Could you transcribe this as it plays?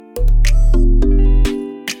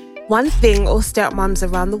One thing all stepmoms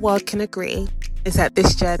around the world can agree is that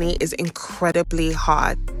this journey is incredibly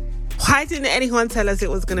hard. Why didn't anyone tell us it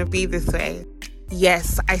was going to be this way?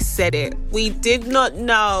 Yes, I said it. We did not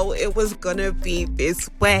know it was going to be this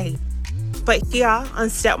way. But here on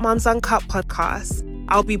Stepmoms Uncut podcast,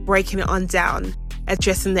 I'll be breaking it on down,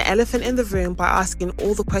 addressing the elephant in the room by asking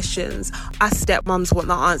all the questions us stepmoms want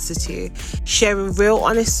the answer to, sharing real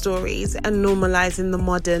honest stories and normalizing the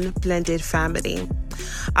modern blended family.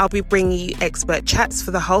 I'll be bringing you expert chats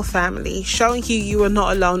for the whole family, showing you are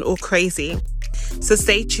not alone or crazy. So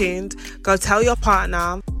stay tuned, go tell your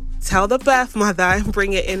partner, tell the birth mother, and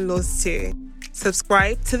bring your in-laws too.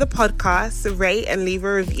 Subscribe to the podcast, rate and leave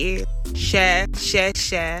a review. Share,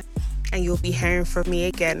 and you'll be hearing from me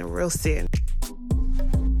again real soon.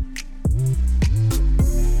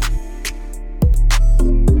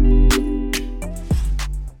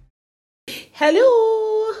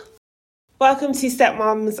 Hello! Welcome to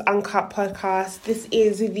Stepmoms Uncut podcast. This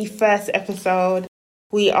is the first episode.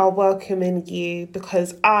 We are welcoming you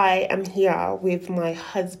because I am here with my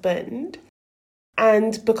husband.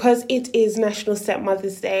 And because it is National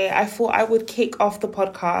Stepmother's Day, I thought I would kick off the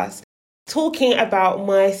podcast talking about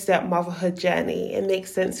my stepmotherhood journey. It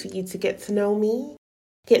makes sense for you to get to know me,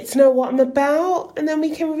 get to know what I'm about, and then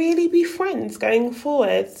we can really be friends going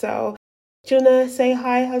forward. So, do you want to say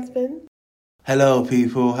hi, husband? Hello,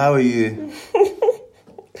 people. How are you?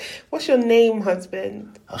 What's your name,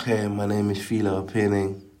 husband? Okay, my name is Philo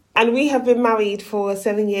Pinning. And we have been married for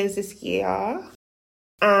 7 years this year.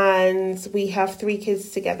 And we have 3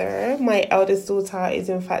 kids together. My eldest daughter is,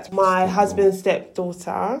 in fact, my husband's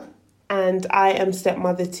stepdaughter. And I am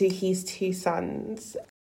stepmother to his 2 sons.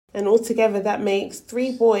 And altogether, that makes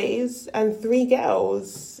 3 boys and 3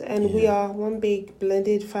 girls. And we are one big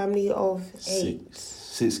blended family of 8.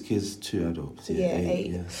 6 kids, 2 adults. Yeah,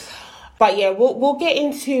 8. Yeah. But yeah, we'll get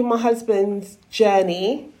into my husband's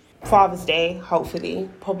journey. Father's Day, hopefully,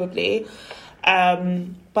 probably. But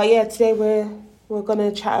yeah, today we're going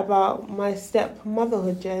to chat about my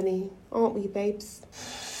stepmotherhood journey, aren't we, babes?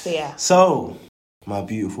 So yeah. So, my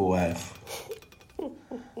beautiful wife,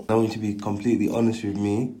 I want you to be completely honest with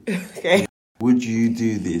me. Okay. Would you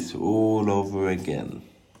do this all over again?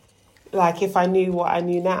 Like if I knew what I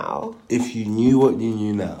knew now? If you knew what you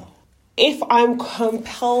knew now? If I'm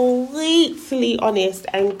completely honest,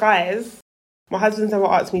 and guys, my husband's never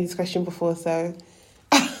asked me this question before, so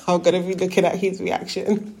I'm going to be looking at his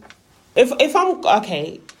reaction. If I'm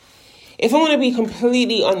going to be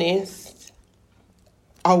completely honest,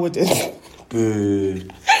 I wouldn't. Boo.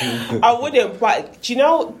 I wouldn't, but do you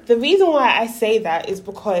know, the reason why I say that is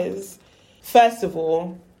because, first of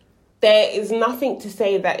all, there is nothing to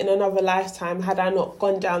say that in another lifetime, had I not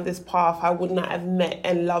gone down this path, I would not have met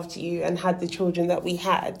and loved you and had the children that we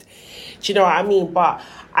had. Do you know what I mean? But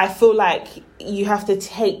I feel like you have to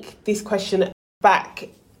take this question back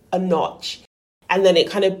a notch. And then it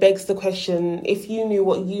kind of begs the question, if you knew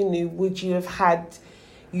what you knew, would you have had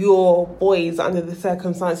your boys under the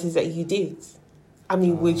circumstances that you did? I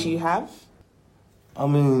mean, would you have? I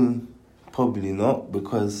mean, probably not,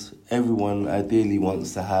 because everyone ideally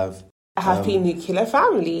wants to have a happy nuclear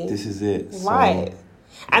family. This is it. Right. So,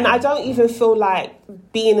 and I don't even feel like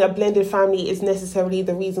being a blended family is necessarily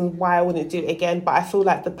the reason why I wouldn't do it again. But I feel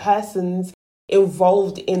like the persons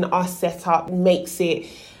involved in our setup makes it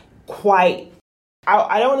quite,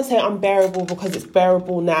 I don't want to say unbearable because it's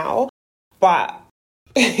bearable now. But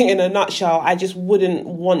in a nutshell, I just wouldn't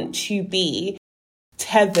want to be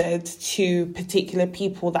tethered to particular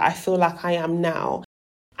people that I feel like I am now.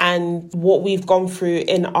 And what we've gone through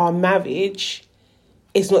in our marriage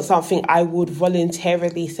is not something I would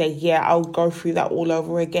voluntarily say, yeah, I'll go through that all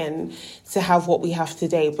over again to have what we have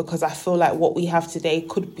today, because I feel like what we have today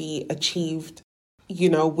could be achieved, you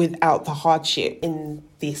know, without the hardship in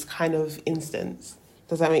this kind of instance.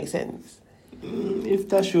 Does that make sense? If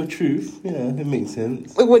that's your truth, yeah, it makes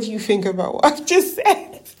sense. What do you think about what I've just said?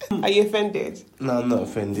 Are you offended? No, I'm not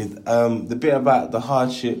offended. The bit about the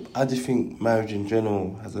hardship, I just think marriage in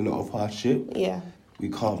general has a lot of hardship. Yeah. We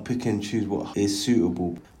can't pick and choose what is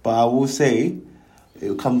suitable. But I will say,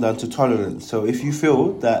 it'll come down to tolerance. So if you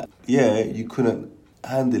feel that, yeah, you couldn't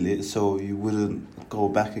handle it, so you wouldn't go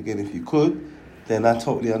back again if you could, then I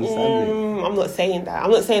totally understand it. I'm not saying that.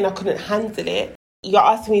 I'm not saying I couldn't handle it. You're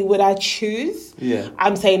asking me, would I choose? Yeah.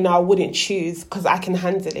 I'm saying, no, I wouldn't choose because I can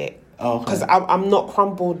handle it. Because I'm not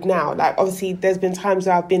crumbled now. Like, obviously, there's been times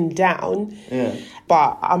where I've been down,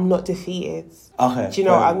 but I'm not defeated. Okay. Do you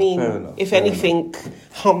know what I mean? Fair enough, if anything,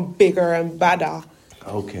 I'm bigger and badder.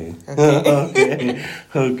 Okay.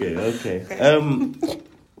 Okay.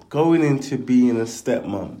 going into being a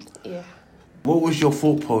stepmom, Yeah. what was your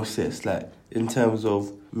thought process like in terms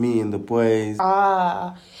of me and the boys?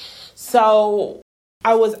 So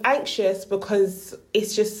I was anxious because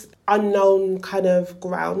it's just unknown kind of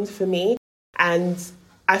ground for me. And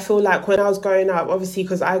I feel like when I was growing up, obviously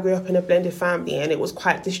because I grew up in a blended family and it was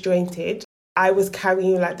quite disjointed, I was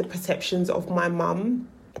carrying like the perceptions of my mum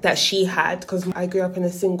that she had, because I grew up in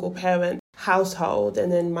a single parent household,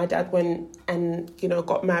 and then my dad went and, you know,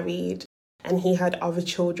 got married and he had other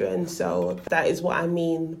children. So that is what I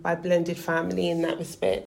mean by blended family in that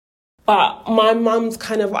respect. But my mum's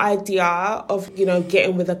kind of idea of, you know,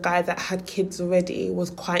 getting with a guy that had kids already was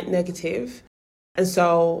quite negative. And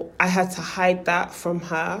so I had to hide that from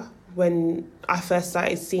her when I first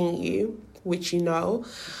started seeing you, which you know.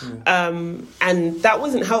 And that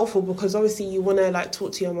wasn't helpful because obviously you want to like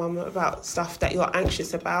talk to your mum about stuff that you're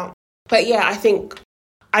anxious about. But yeah, I think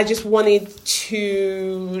I just wanted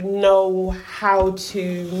to know how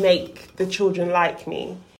to make the children like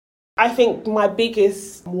me. I think my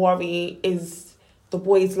biggest worry is the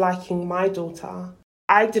boys liking my daughter.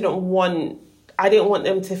 I didn't want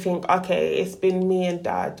them to think, okay, it's been me and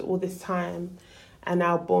dad all this time, and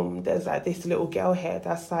now boom, there's like this little girl here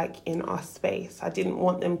that's like in our space. I didn't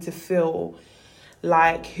want them to feel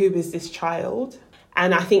like, who is this child?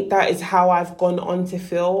 And I think that is how I've gone on to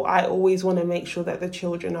feel. I always want to make sure that the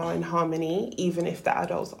children are in harmony, even if the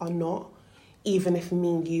adults are not, even if me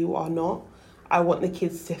and you are not. I want the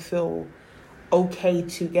kids to feel okay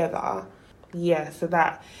together. Yeah, so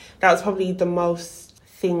that was probably the most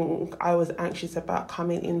thing I was anxious about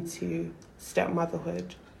coming into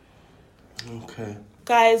stepmotherhood. Okay.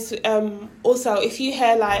 Guys, also, if you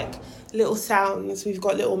hear like little sounds, we've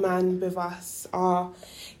got little man with us, our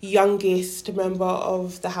youngest member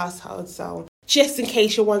of the household. So just in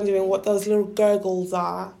case you're wondering what those little gurgles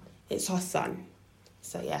are, it's our son.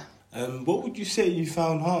 So yeah. What would you say you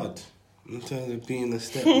found hard in terms of being a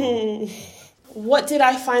stepmom? What did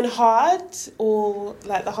I find hard, or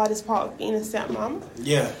like the hardest part of being a stepmom?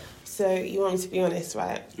 Yeah. So you want me to be honest,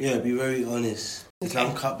 right? Yeah, be very honest. It's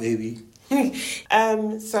uncut, baby.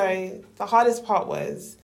 So the hardest part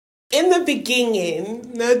was in the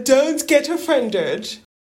beginning. Now, don't get offended.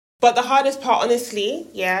 But the hardest part, honestly,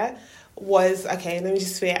 was, okay, let me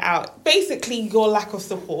just figure it out. Basically, your lack of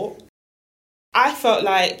support. I felt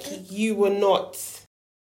like you were not.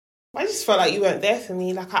 I just felt like you weren't there for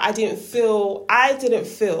me. Like I didn't feel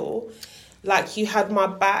like you had my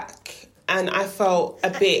back, and I felt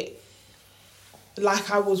a bit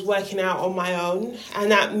like I was working out on my own,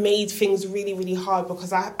 and that made things really, really hard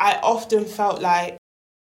because I often felt like,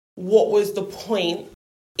 what was the point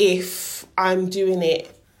if I'm doing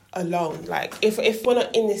it alone? Like if we're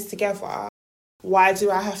not in this together, why do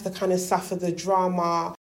I have to kind of suffer the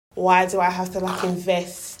drama? Why do I have to like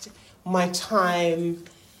invest my time,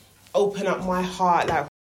 open up my heart?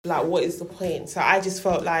 Like what is the point? So I just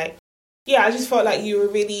felt like you were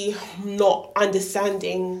really not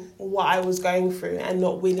understanding what I was going through and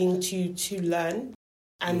not willing to learn.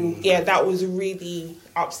 And that was really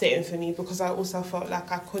upsetting for me because I also felt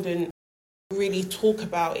like I couldn't really talk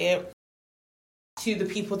about it to the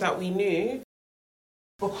people that we knew,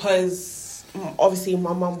 because obviously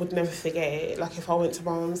my mum would never forget it. Like if I went to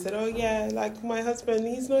my mum and said, oh yeah, like my husband,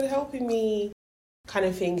 he's not helping me, kind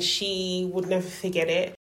of thing, she would never forget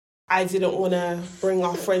it. I didn't want to bring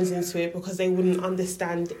our friends into it because they wouldn't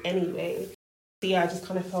understand anyway. So yeah, I just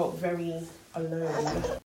kind of felt very alone.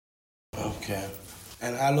 Okay.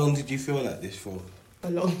 And how long did you feel like this for?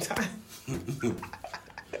 A long time.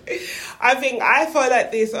 I think I felt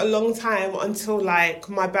like this a long time until like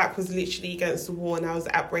my back was literally against the wall and I was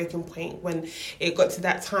at breaking point when it got to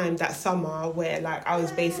that time, that summer, where like I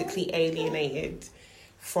was basically alienated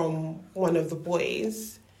from one of the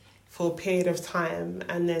boys for a period of time.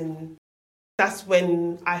 And then that's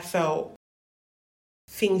when I felt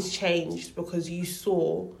things changed because you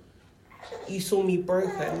saw me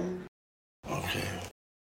broken. Okay.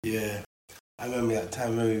 Yeah. I remember that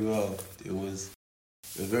time very well. It was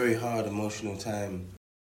a very hard emotional time.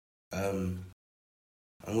 I'm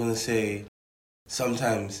going to say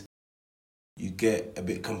sometimes you get a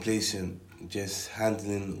bit complacent just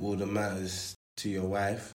handling all the matters to your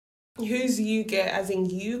wife. Who's you get, as in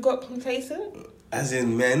you got complacent? As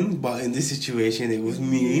in men, but in this situation it was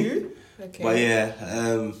me. You? Okay. But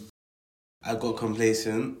yeah, I got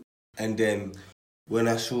complacent, and then when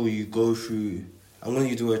I saw you go through, I'm going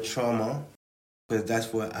to do a trauma, because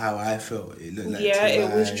that's how I felt. It looked like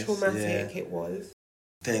it was traumatic, it was.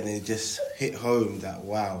 Then it just hit home that,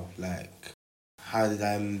 wow, like, how did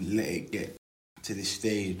I let it get to this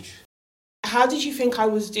stage? How did you think I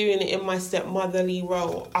was doing in my stepmotherly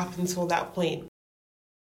role up until that point?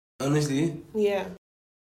 Honestly, Yeah.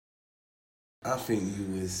 I think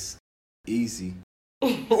you was easy.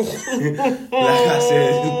 like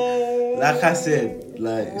I said,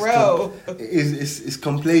 like it's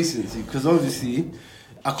complacency, because obviously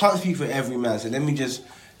I can't speak for every man, so let me just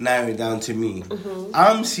narrow it down to me.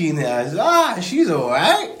 I'm seeing it as she's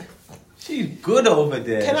alright, she's good over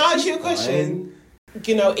there. Can I ask you a question?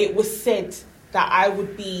 You know, it was said that I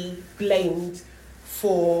would be blamed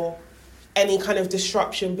for any kind of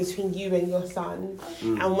disruption between you and your son,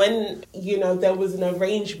 and when, you know, there was an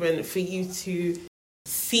arrangement for you to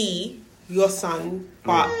see your son,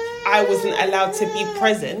 but I wasn't allowed to be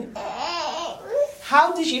present,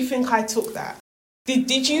 how did you think I took that?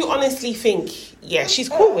 Did you honestly think, yeah, she's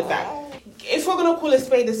cool with that? If we're going to call a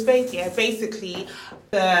spade, yeah, basically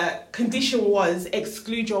the condition was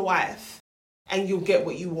exclude your wife and you'll get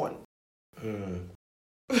what you want.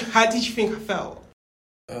 How did you think I felt?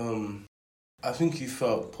 I think you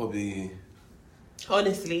felt probably...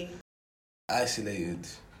 Honestly? Isolated.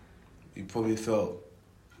 You probably felt,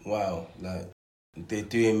 wow, like, they're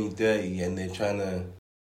doing me dirty and they're trying to...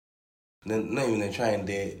 Not even they're trying,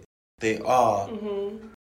 they are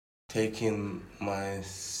taking my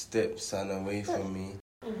stepson away from me.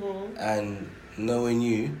 And knowing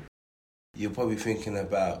you, you're probably thinking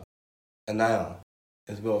about Anaya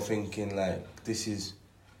as well, thinking like, this is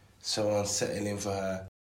so unsettling for her,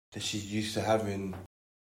 that she's used to having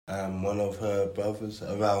one of her brothers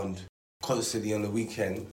around constantly on the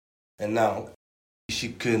weekend, and now she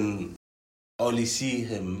can only see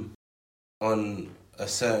him on a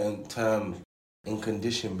certain term and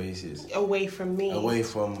condition basis. Away from me. Away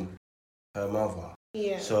from her mother.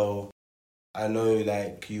 Yeah. So I know,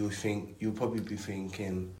 like, you'll probably be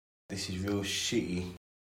thinking, this is real shitty,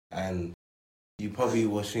 and you probably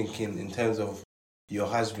was thinking in terms of your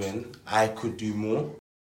husband, I could do more.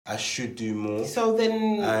 I should do more. So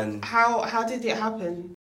then how did it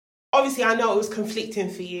happen? Obviously, I know it was conflicting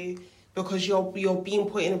for you because you're being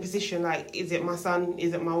put in a position like, is it my son?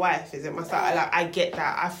 Is it my wife? Is it my son? Like, I get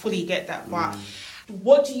that. I fully get that. But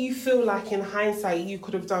what do you feel like in hindsight you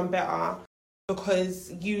could have done better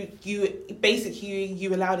because you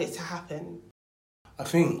allowed it to happen? I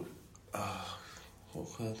think, what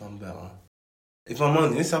could I have done better? If I'm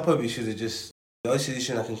honest, I probably should have just... The only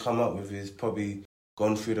solution I can come up with is probably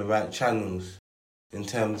gone through the right channels in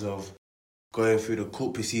terms of going through the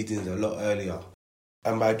court proceedings a lot earlier.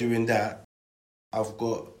 And by doing that, I've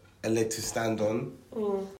got a leg to stand on.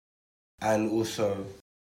 And also,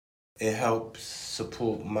 it helps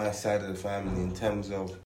support my side of the family in terms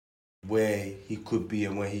of where he could be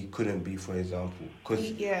and where he couldn't be, for example.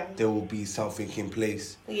 Because there will be something in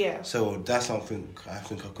place. Yeah. So that's something I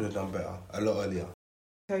think I could have done better a lot earlier.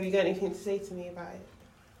 So have you got anything to say to me about it?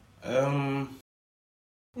 I'm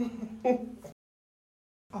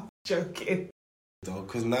joking.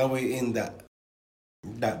 Because now we're in that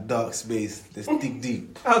dark space. Let's dig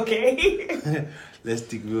deep. Okay. Let's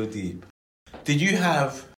dig real deep. Did you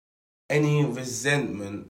have any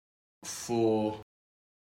resentment for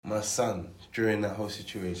my son during that whole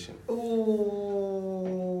situation? Ooh.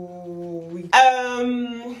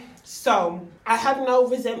 So I had no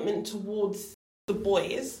resentment towards the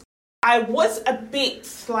boys. I was a bit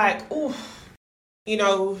like, ooh, you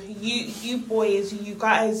know, you boys, you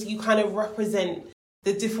guys, you kind of represent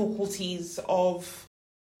the difficulties of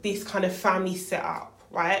this kind of family setup,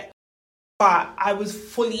 right? But I was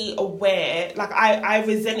fully aware, like I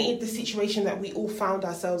resented the situation that we all found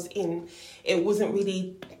ourselves in. It wasn't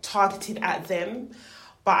really targeted at them,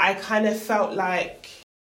 but I kind of felt like,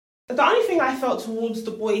 the only thing I felt towards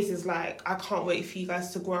the boys is like, I can't wait for you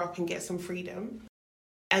guys to grow up and get some freedom.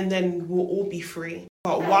 And then we'll all be free.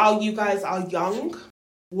 But while you guys are young,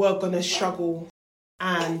 we're going to struggle.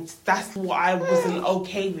 And that's what I wasn't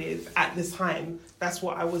okay with at the time. That's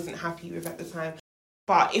what I wasn't happy with at the time.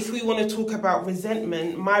 But if we want to talk about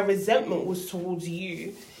resentment, my resentment was towards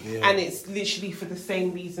you. Yeah. And it's literally for the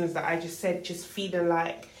same reasons that I just said, just feeling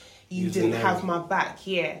like you didn't have my back.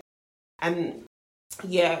 Yeah. And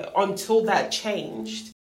yeah, until that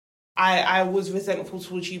changed, I was resentful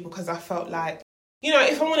towards you because I felt like, you know,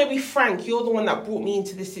 if I want to be frank, you're the one that brought me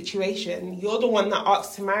into this situation. You're the one that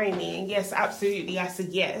asked to marry me. And yes, absolutely, I said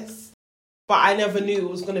yes. But I never knew it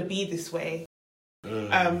was going to be this way.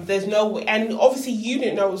 There's no way. And obviously you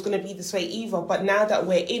didn't know it was going to be this way either. But now that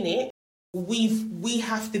we're in it, we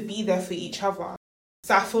have to be there for each other.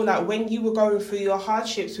 So I feel like when you were going through your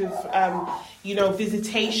hardships with, you know,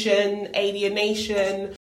 visitation,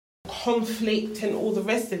 alienation, conflict and all the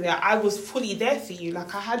rest of it, I was fully there for you.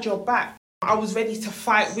 Like, I had your back. I was ready to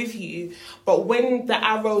fight with you, but when the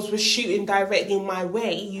arrows were shooting directly my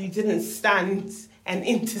way, you didn't stand and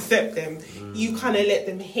intercept them. You kind of let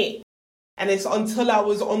them hit. And it's until I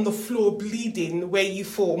was on the floor bleeding where you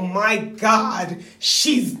thought, my God,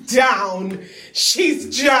 she's down.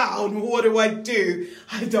 She's down. What do?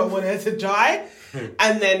 I don't want her to die.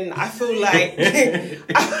 And then I feel like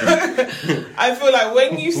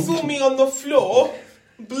when you saw me on the floor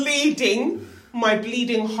bleeding, my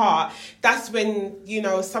bleeding heart, that's when,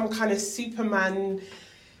 some kind of Superman,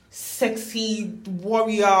 sexy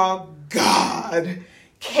warrior God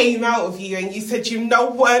came out of you and you said, you know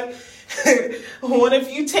what? One of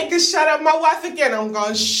you take a shot at my wife again, I'm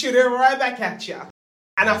going to shoot her right back at you.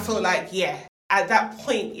 And I felt like, at that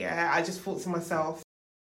point, I just thought to myself,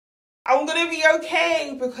 I'm going to be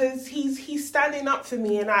okay because he's standing up for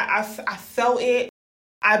me. And I felt it.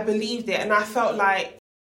 I believed it. And I felt like,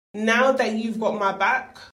 now that you've got my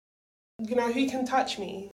back, who can touch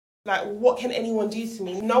me? Like, what can anyone do to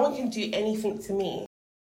me? No one can do anything to me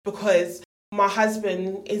because my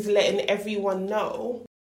husband is letting everyone know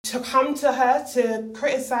to come to her, to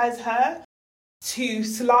criticize her, to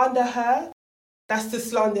slander her. That's to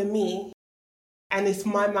slander me. And it's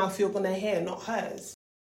my mouth you're going to hear, not hers.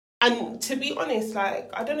 And to be honest, I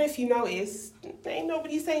don't know if you noticed, ain't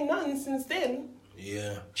nobody saying nothing since then.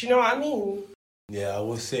 Yeah. Do you know what I mean? Yeah, I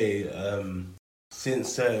would say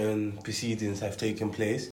since certain proceedings have taken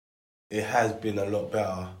place, it has been a lot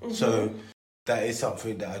better. Mm-hmm. So that is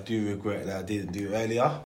something that I do regret that I didn't do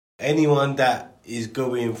earlier. Anyone that is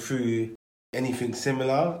going through anything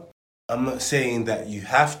similar, I'm not saying that you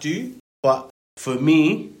have to, but for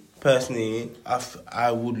me, personally,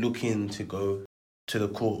 I would look in to go to the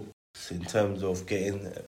courts in terms of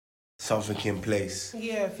getting something in place.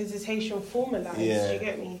 Yeah, visitation formalised, you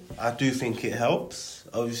get me? I do think it helps.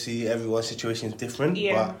 Obviously, everyone's situation is different.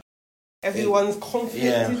 Yeah, but everyone's conflict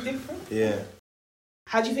is different. Yeah.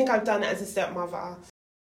 How do you think I've done as a stepmother?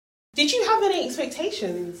 Did you have any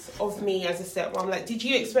expectations of me as a stepmom? Like, did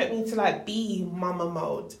you expect me to, be mama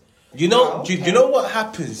mode? Do you know what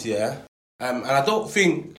happens, and I don't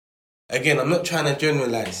think, again, I'm not trying to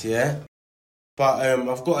generalise, but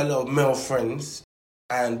I've got a lot of male friends.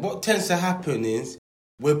 And what tends to happen is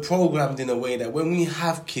we're programmed in a way that when we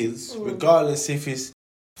have kids, regardless if it's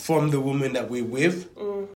from the woman that we're with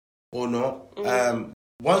or not,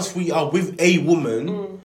 once we are with a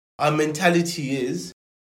woman, our mentality is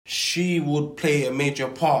she would play a major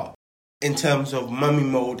part in terms of mummy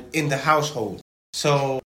mode in the household.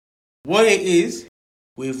 So what it is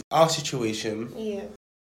with our situation,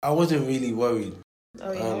 I wasn't really worried.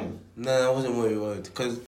 Oh, yeah? No, I wasn't really worried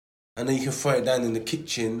because I know you can throw it down in the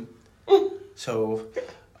kitchen. So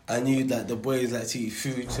I knew that the boys like to eat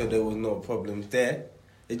food, so there was no problems there.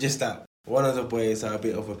 It's just that one of the boys are a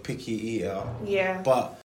bit of a picky eater. Yeah.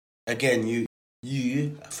 But again,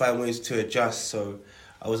 you find ways to adjust, so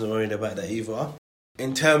I wasn't worried about that either.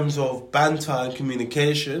 In terms of banter and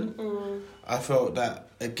communication, I felt that,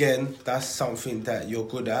 again, that's something that you're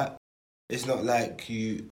good at. It's not like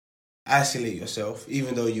you isolate yourself,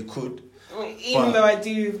 even though you could. Even though I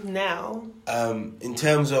do now. In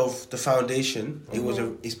terms of the foundation,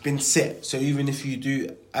 it's been set. So even if you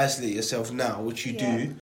do isolate yourself now, which you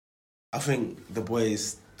do, I think the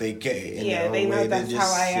boys, they get it in their own way. They know that's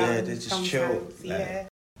how I am. Yeah, they just chill.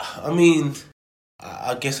 I mean,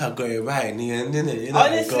 I guess I got it right in the end, didn't it?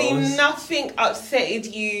 Honestly, nothing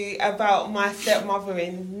upsetted you about my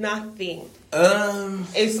stepmothering. Nothing.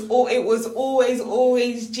 It was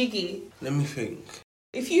always jiggy. Let me think.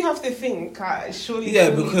 If you have to think, surely... Yeah,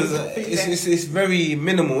 because it's very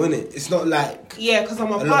minimal, isn't it? It's not like... Yeah, because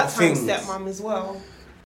I'm a part-time stepmom as well.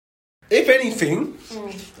 If anything,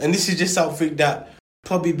 and this is just something that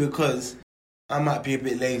probably because I might be a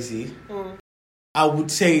bit lazy, I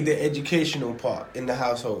would say the educational part in the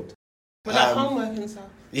household. But that homework and stuff?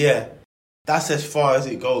 Yeah. That's as far as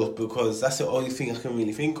it goes because that's the only thing I can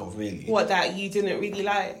really think of, really. What, that you didn't really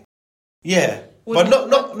like? Yeah. But not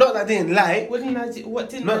that I didn't like. What didn't I do?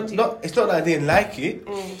 It's not that I didn't like it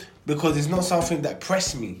because it's not something that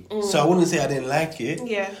pressed me. So I wouldn't say I didn't like it.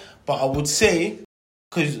 Yeah. But I would say,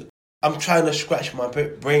 because I'm trying to scratch my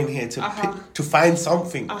brain here to find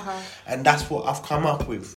something. And that's what I've come up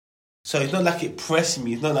with. So it's not like it pressed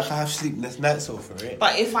me. It's not like I have sleepless nights over it.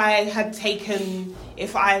 But if I had had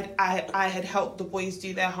helped the boys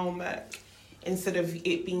do their homework, instead of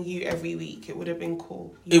it being you every week, it would have been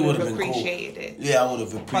cool. You would have appreciated it. Yeah, I would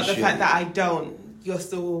have appreciated it. But the fact that I don't, you're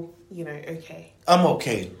still, okay. I'm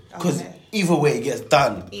okay. Because either way, it gets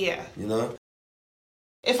done. Yeah. You know?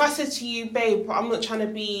 If I said to you, babe, I'm not trying to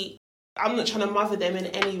be I'm not trying to mother them in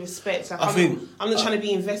any respect. Like, I'm not trying to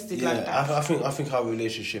be invested like that. I think our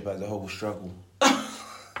relationship as a whole will struggle.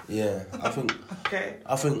 Yeah, I think. Okay.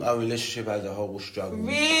 I think our relationship as a whole will struggle.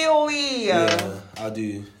 Really? Yeah, I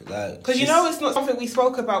do. Like, because you know it's not something we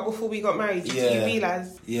spoke about before we got married. Did you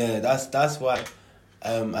realise? Yeah, that's why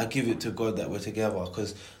I give it to God that we're together,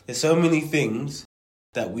 because there's so many things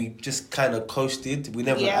that we just kind of coasted. We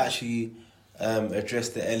never actually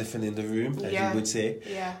addressed the elephant in the room, as you would say.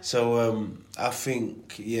 Yeah. So I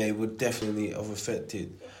think it would definitely have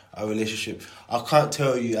affected our relationship. I can't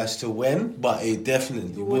tell you as to when, but it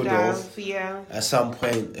definitely would have at some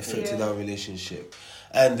point affected our relationship.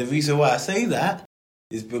 And the reason why I say that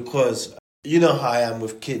is because you know how I am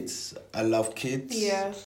with kids. I love kids.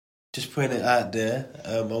 Yeah. Just putting it out there.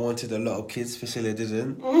 I wanted a lot of kids. Priscilla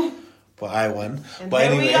didn't, but I won. And but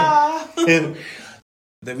here anyway, we are.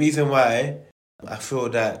 the reason why I feel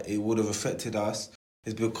that it would have affected us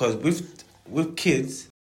is because with kids,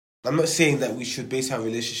 I'm not saying that we should base our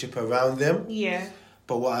relationship around them. Yeah.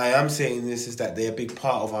 But what I am saying is that they're a big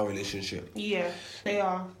part of our relationship. Yeah, they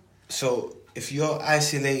are. So if you're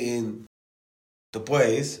isolating the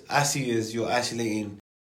boys, I see as you're isolating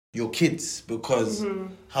your kids, because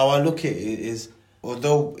how I look at it is,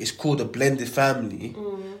 although it's called a blended family,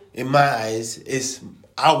 in my eyes, it's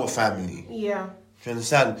our family. Yeah. Do you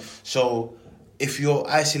understand? So if you're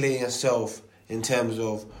isolating yourself in terms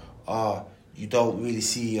of, you don't really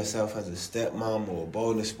see yourself as a stepmom or a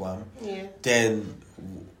bonus mom, then,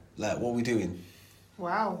 like, what are we doing?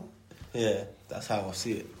 Wow. Yeah, that's how I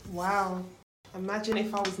see it. Wow. Imagine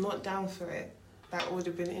if I was not down for it. That would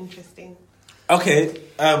have been interesting. Okay,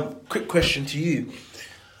 quick question to you.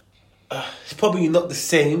 It's probably not the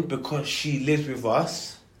same because she lives with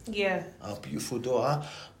us. Yeah. Our beautiful daughter.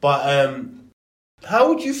 But how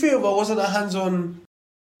would you feel if I wasn't a hands-on...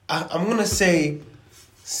 I'm going to say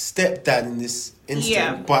stepdad in this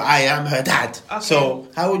instance, but I am her dad. Okay. So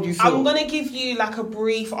how would you feel? I'm going to give you like a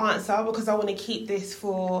brief answer because I want to keep this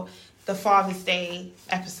for the Father's Day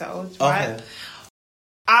episode, right? Okay.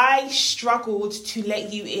 I struggled to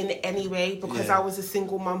let you in anyway because I was a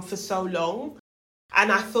single mum for so long. And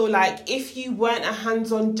I feel like if you weren't a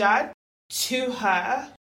hands-on dad to her,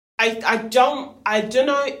 I don't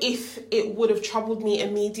know if it would have troubled me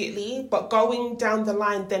immediately, but going down the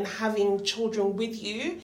line, then having children with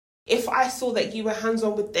you, if I saw that you were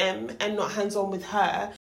hands-on with them and not hands-on with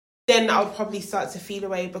her, then I would probably start to feel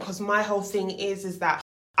away, because my whole thing is that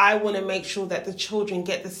I want to make sure that the children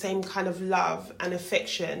get the same kind of love and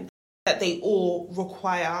affection that they all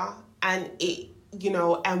require, and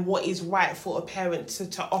and what is right for a parent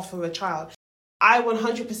to offer a child. I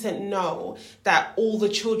 100% know that all the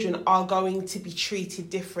children are going to be treated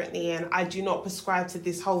differently, and I do not prescribe to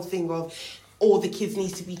this whole thing of all the kids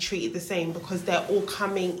need to be treated the same, because they're all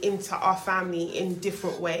coming into our family in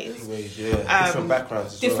different ways. Different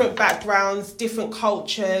backgrounds. Backgrounds, different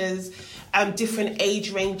cultures, different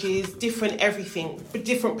age ranges, different everything, but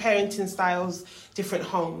different parenting styles, different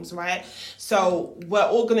homes, right? So we're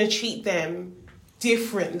all going to treat them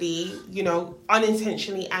differently,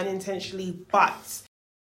 unintentionally and intentionally. But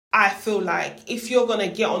I feel like if you're going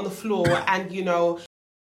to get on the floor and,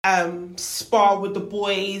 spar with the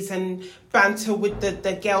boys and banter with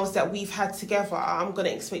the girls that we've had together, I'm going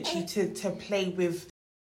to expect you to play with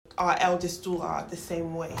our eldest daughter the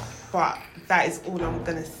same way. But that is all I'm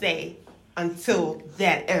going to say until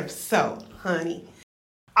that episode, honey.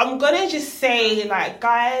 I'm going to just say, like,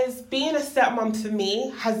 guys, being a stepmom for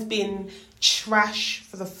me has been trash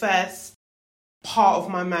for the first part of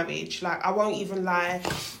my marriage. Like, I won't even lie.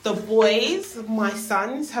 The boys, my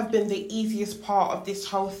sons, have been the easiest part of this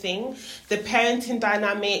whole thing. The parenting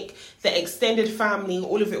dynamic, the extended family,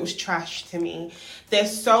 all of it was trash to me.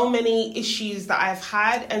 There's so many issues that I've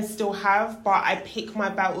had and still have, but I pick my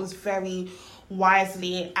battles very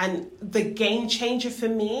wisely. And the game changer for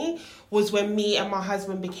me was when me and my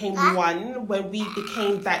husband became one, when we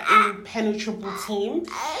became that impenetrable team.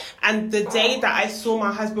 And the day that I saw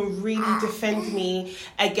my husband really defend me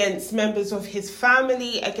against members of his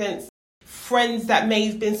family, against friends that may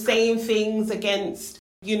have been saying things, against,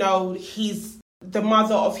 he's the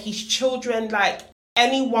mother of his children, like,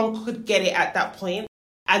 anyone could get it at that point.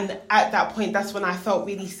 And at that point, that's when I felt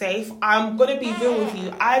really safe. I'm going to be real with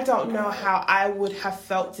you. I don't know how I would have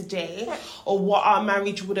felt today or what our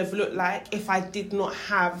marriage would have looked like if I did not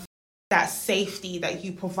have that safety that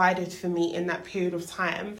you provided for me in that period of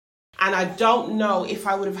time. And I don't know if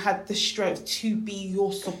I would have had the strength to be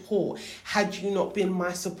your support had you not been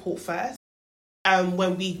my support first.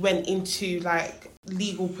 When we went into like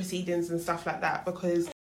legal proceedings and stuff like that, because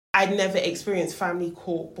I'd never experienced family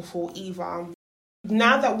court before either.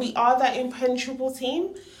 now that we are that impenetrable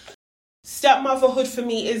team, stepmotherhood for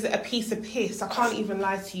me is a piece of piss. I can't even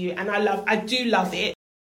lie to you. And I do love it.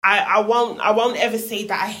 I won't ever say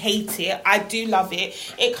that I hate it. I do love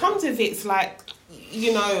it. It comes with its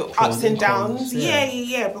ups and downs.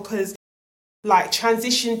 Yeah. Because like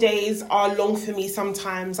transition days are long for me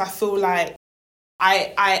sometimes. I feel like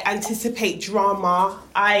I anticipate drama.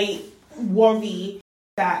 I worry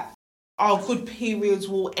that our good periods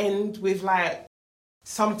will end with like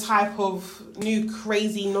some type of new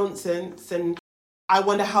crazy nonsense, and I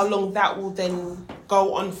wonder how long that will then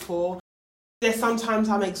go on for. There's sometimes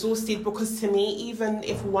I'm exhausted because to me, even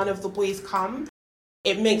if one of the boys come,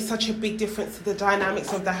 it makes such a big difference to the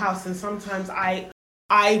dynamics of the house, and sometimes I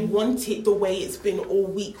want it the way it's been all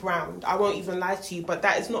week round. I won't even lie to you, but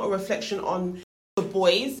that is not a reflection on the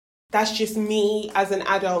boys. That's just me as an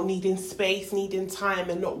adult needing space, needing time,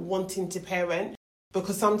 and not wanting to parent,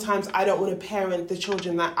 because sometimes I don't want to parent the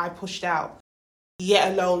children that I pushed out,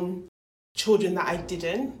 yet alone children that I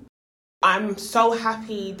didn't. I'm so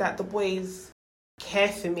happy that the boys care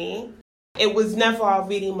for me. It was never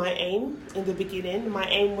really my aim in the beginning. My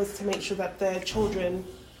aim was to make sure that the children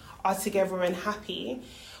are together and happy.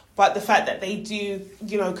 But the fact that they do,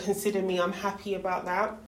 consider me, I'm happy about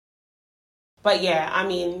that. But yeah, I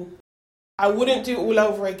mean, I wouldn't do it all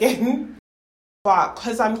over again. But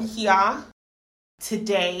because I'm here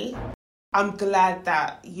today, I'm glad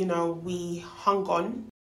that, we hung on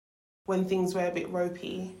when things were a bit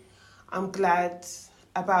ropey. I'm glad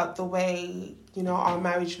about the way, our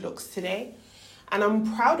marriage looks today. And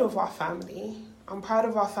I'm proud of our family. I'm proud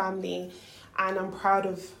of our family, and I'm proud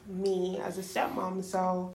of me as a stepmom.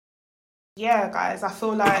 So, yeah, guys, I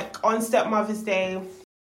feel like on Stepmother's Day,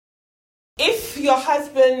 if your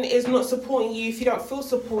husband is not supporting you, if you don't feel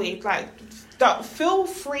supported, feel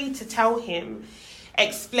free to tell him,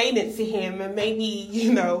 explain it to him, and maybe,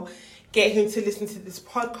 get him to listen to this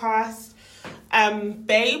podcast.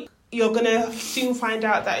 Babe, you're going to soon find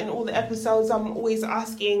out that in all the episodes, I'm always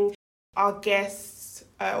asking our guests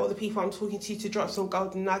or the people I'm talking to drop some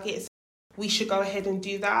golden nuggets. We should go ahead and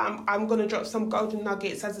do that. I'm going to drop some golden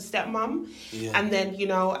nuggets as a stepmom. Yeah. And then,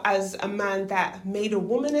 as a man that made a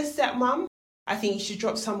woman a stepmom, I think you should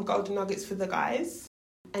drop some golden nuggets for the guys.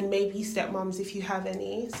 And maybe stepmoms if you have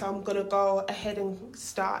any. So I'm going to go ahead and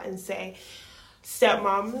start and say,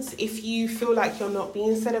 stepmoms, if you feel like you're not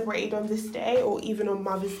being celebrated on this day or even on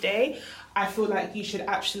Mother's Day, I feel like you should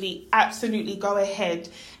absolutely go ahead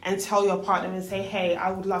and tell your partner and say, hey,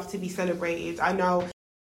 I would love to be celebrated. I know,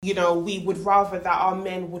 we would rather that our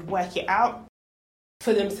men would work it out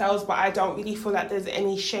for themselves, but I don't really feel like there's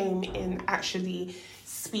any shame in actually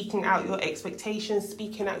speaking out your expectations,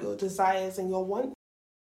 speaking out your desires and your wants.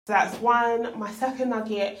 So that's one. My second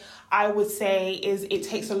nugget, I would say, is it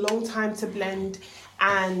takes a long time to blend.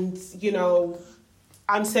 And,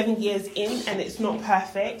 I'm 7 years in and it's not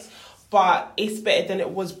perfect, but it's better than it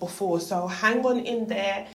was before. So hang on in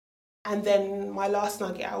there. And then my last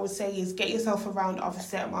nugget, I would say, is get yourself around other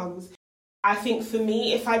stepmoms. I think for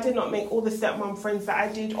me, if I did not make all the stepmom friends that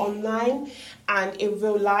I did online and in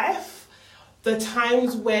real life, the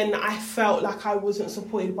times when I felt like I wasn't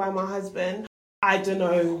supported by my husband, I don't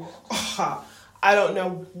know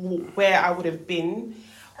where I would have been.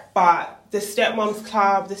 But the Stepmoms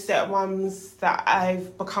Club, the stepmoms that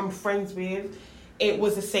I've become friends with, it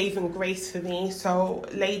was a saving grace for me. So,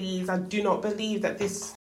 ladies, I do not believe that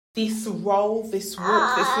this role, this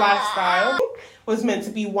walk, this lifestyle was meant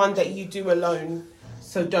to be one that you do alone.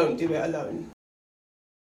 So don't do it alone.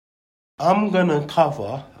 I'm going to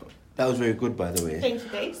cover... That was very good, by the way. Thank you,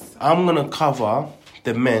 babes. I'm going to cover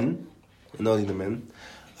the men... Not only the men.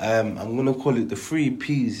 I'm going to call it the 3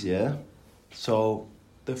 Ps, yeah? So,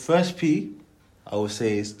 the first P, I would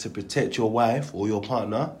say, is to protect your wife or your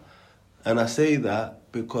partner. And I say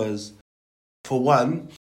that because, for one,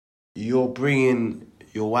 you're bringing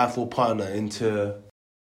your wife or partner into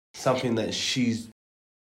something that she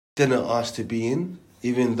didn't ask to be in,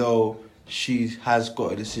 even though she has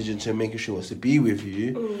got a decision to make if she wants to be with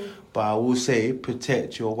you. But I will say,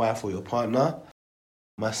 protect your wife or your partner.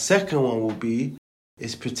 My second one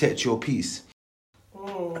is protect your peace.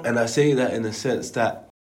 And I say that in the sense that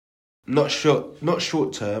not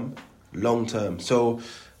short term, long term. So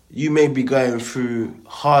you may be going through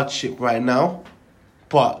hardship right now,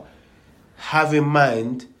 but have in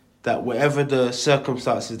mind that whatever the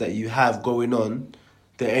circumstances that you have going on,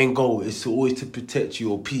 the end goal is to always to protect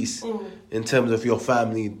your peace in terms of your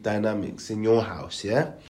family dynamics in your house,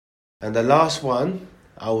 yeah? And the last one,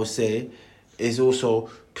 I would say, is also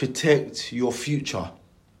protect your future.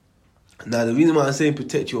 Now, the reason why I'm saying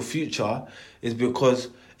protect your future is because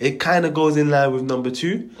it kind of goes in line with number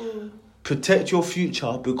 2. Protect your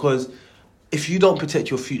future, because if you don't protect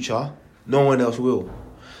your future, no one else will.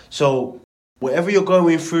 So, whatever you're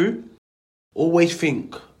going through, always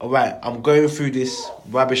think, all right, I'm going through this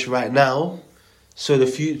rubbish right now, so the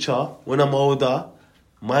future, when I'm older,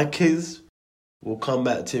 my kids will come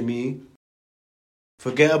back to me.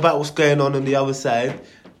 Forget about what's going on the other side.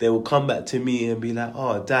 They will come back to me and be like,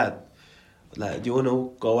 oh, Dad, like, do you want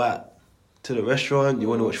to go out to the restaurant? Do you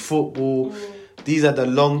want to watch football? These are the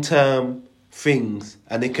long-term things,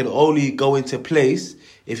 and they can only go into place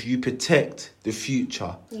if you protect the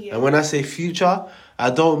future. Yeah. And when I say future, I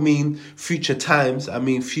don't mean future times. I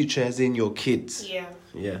mean future as in your kids.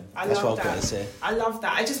 Yeah, that's what I've got to say. I love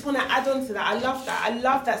that. I just want to add on to that. I love that. I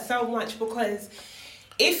love that so much, because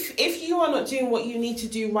if you are not doing what you need to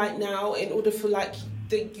do right now in order for like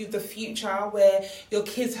the future where your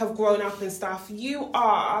kids have grown up and stuff, you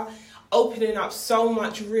are opening up so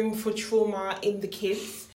much room for trauma in the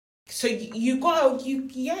kids. So you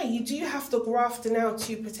do have to graft now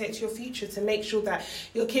to protect your future, to make sure that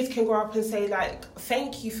your kids can grow up and say, like,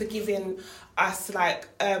 thank you for giving us like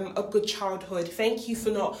a good childhood. Thank you for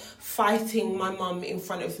not fighting my mum in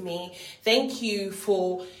front of me. Thank you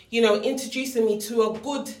for, introducing me to a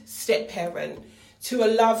good step-parent, to a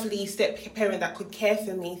lovely step-parent that could care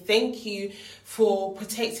for me. Thank you for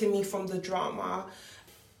protecting me from the drama.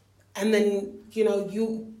 And then,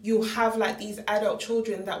 you have like these adult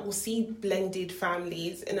children that will see blended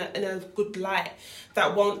families in a good light,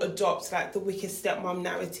 that won't adopt like the wicked stepmom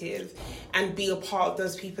narrative and be a part of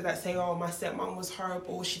those people that say, oh, my stepmom was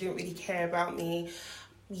horrible, she didn't really care about me.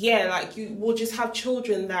 Yeah, like you will just have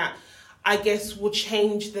children that I guess will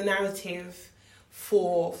change the narrative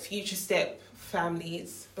for future step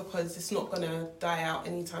families, because it's not going to die out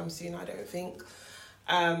anytime soon, I don't think.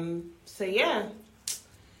 So yeah.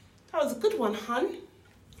 That was a good one, hun.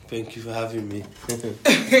 Thank you for having me.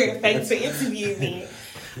 Thanks for interviewing me.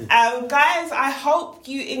 Guys, I hope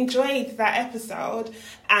you enjoyed that episode.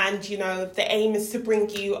 And, the aim is to bring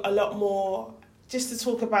you a lot more, just to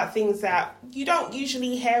talk about things that you don't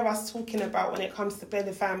usually hear us talking about when it comes to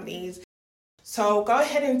blended families. So go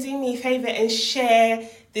ahead and do me a favour and share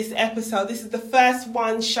this episode. This is the first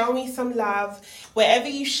one. Show me some love. Wherever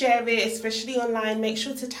you share it, especially online, make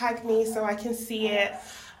sure to tag me so I can see it.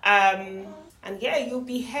 And yeah, you'll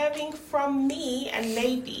be hearing from me and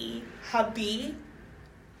maybe hubby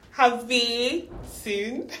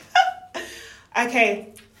soon.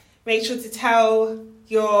 Okay, make sure to tell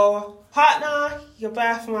your partner, your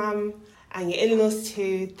birth mum, and your in-laws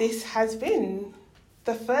too. This has been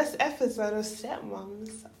the first episode of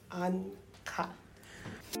Stepmoms Uncut.